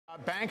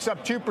Banks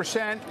up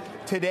 2%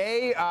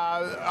 today,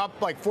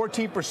 up like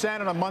 14%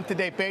 on a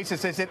month-to-date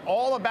basis. Is it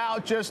all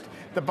about just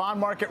the bond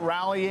market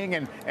rallying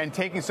and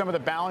taking some of the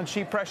balance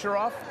sheet pressure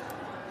off?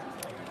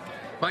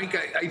 Mike,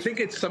 I think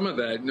it's some of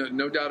that,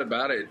 no doubt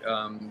about it.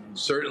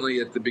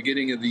 Certainly at the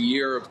beginning of the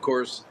year, of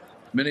course,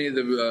 many of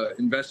the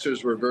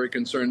investors were very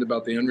concerned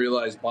about the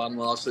unrealized bond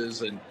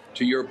losses. And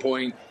to your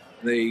point,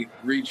 they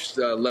reached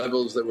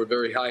levels that were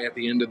very high at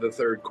the end of the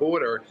third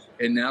quarter.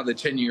 And now the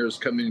 10-year has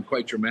come in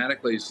quite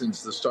dramatically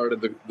since the start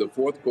of the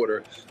fourth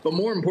quarter. But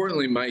more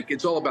importantly, Mike,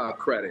 it's all about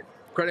credit.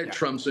 Credit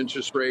trumps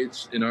interest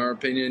rates, in our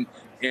opinion.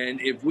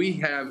 And if we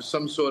have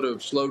some sort of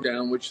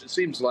slowdown, which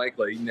seems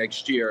likely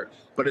next year,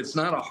 but it's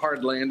not a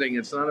hard landing,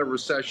 it's not a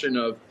recession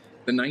of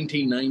the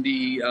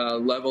 1990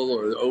 level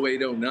or the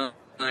 08,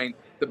 09,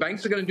 the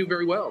banks are going to do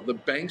very well. The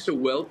banks are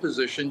well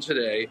positioned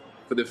today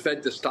for the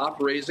Fed to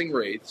stop raising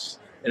rates.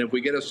 And if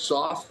we get a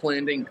soft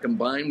landing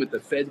combined with the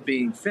Fed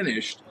being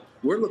finished,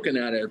 we're looking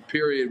at a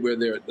period where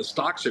the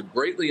stocks are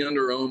greatly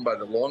underowned by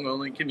the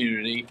long-only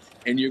community,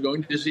 and you're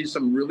going to see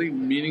some really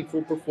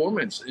meaningful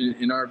performance,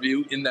 in our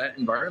view, in that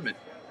environment.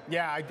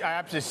 Yeah, I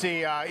have to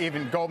see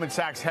even Goldman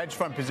Sachs hedge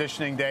fund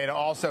positioning data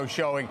also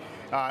showing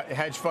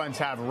hedge funds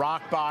have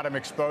rock bottom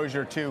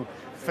exposure to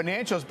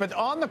financials. But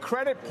on the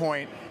credit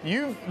point,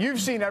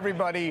 you've seen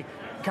everybody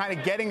kind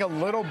of getting a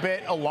little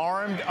bit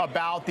alarmed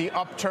about the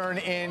upturn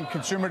in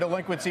consumer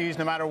delinquencies,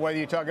 no matter whether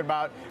you're talking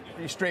about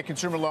straight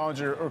consumer loans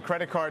or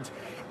credit cards.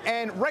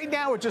 And right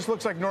now, it just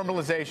looks like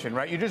normalization,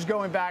 right? You're just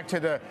going back to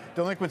the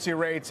delinquency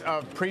rates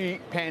of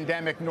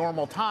pre-pandemic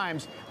normal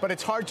times, but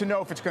it's hard to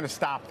know if it's going to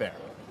stop there.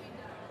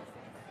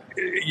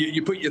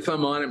 You put your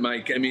thumb on it,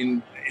 Mike. I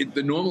mean,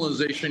 the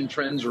normalization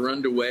trends are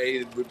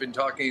underway. We've been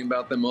talking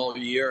about them all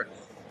year.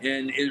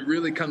 And it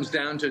really comes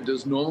down to,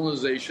 does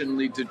normalization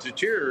lead to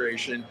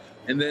deterioration?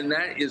 And then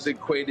that is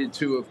equated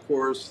to, of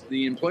course,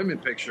 the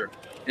employment picture.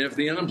 And if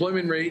the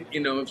unemployment rate,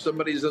 if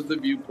somebody's of the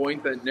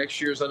viewpoint that next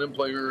year's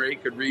unemployment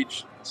rate could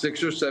reach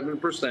 6 or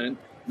 7%,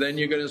 then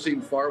you're going to see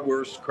far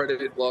worse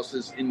credit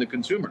losses in the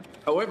consumer.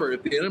 However,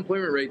 if the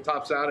unemployment rate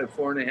tops out at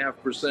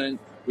 4.5%,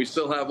 we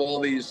still have all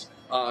these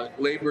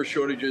labor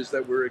shortages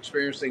that we're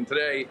experiencing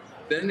today,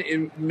 then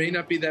it may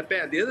not be that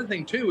bad. The other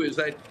thing, too, is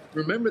that,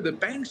 remember, the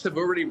banks have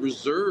already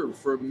reserved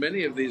for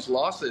many of these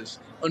losses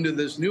under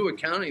this new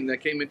accounting that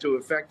came into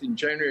effect in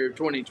January of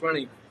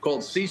 2020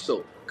 called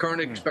CECL, Current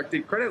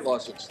Expected Credit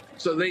Losses.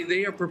 So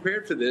they are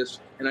prepared for this.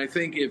 And I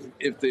think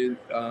if the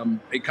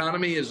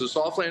economy is a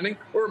soft landing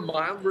or a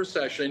mild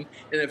recession,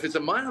 and if it's a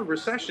mild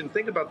recession,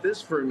 think about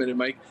this for a minute,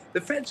 Mike,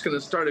 the Fed's going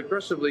to start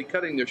aggressively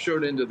cutting their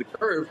short end of the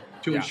curve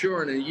to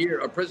ensure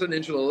in a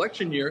presidential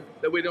election year,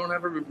 that we don't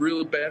have a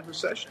really bad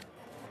recession.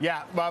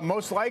 Yeah,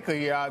 most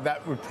likely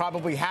that would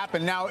probably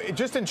happen. Now,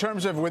 just in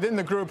terms of within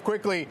the group,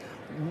 quickly,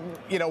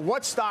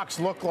 what stocks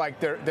look like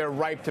they're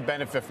ripe to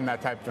benefit from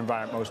that type of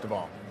environment most of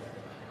all?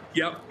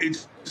 Yep,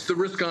 it's the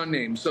risk-on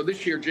name. So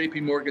this year,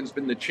 JPMorgan's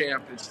been the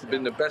champ. It's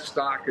been the best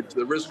stock. It's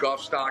the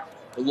risk-off stock.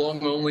 The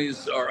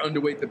long-onlys are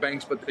underweight the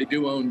banks, but they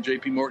do own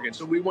JPMorgan.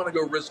 So we want to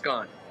go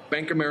risk-on.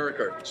 Bank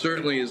America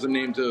certainly is a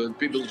name to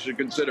people should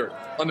consider.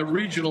 On the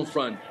regional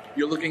front,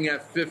 you're looking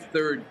at Fifth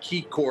Third,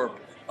 Key Corp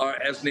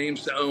as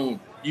names to own.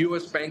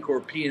 U.S. Bank or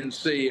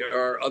PNC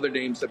are other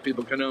names that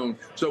people can own.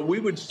 So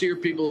we would steer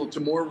people to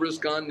more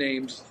risk-on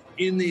names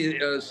in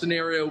the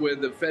scenario where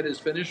the Fed has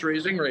finished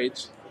raising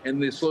rates and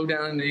the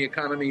slowdown in the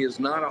economy is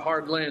not a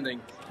hard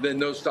landing, then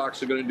those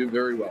stocks are going to do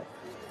very well.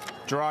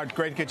 Gerard,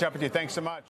 great to catch up with you. Thanks so much.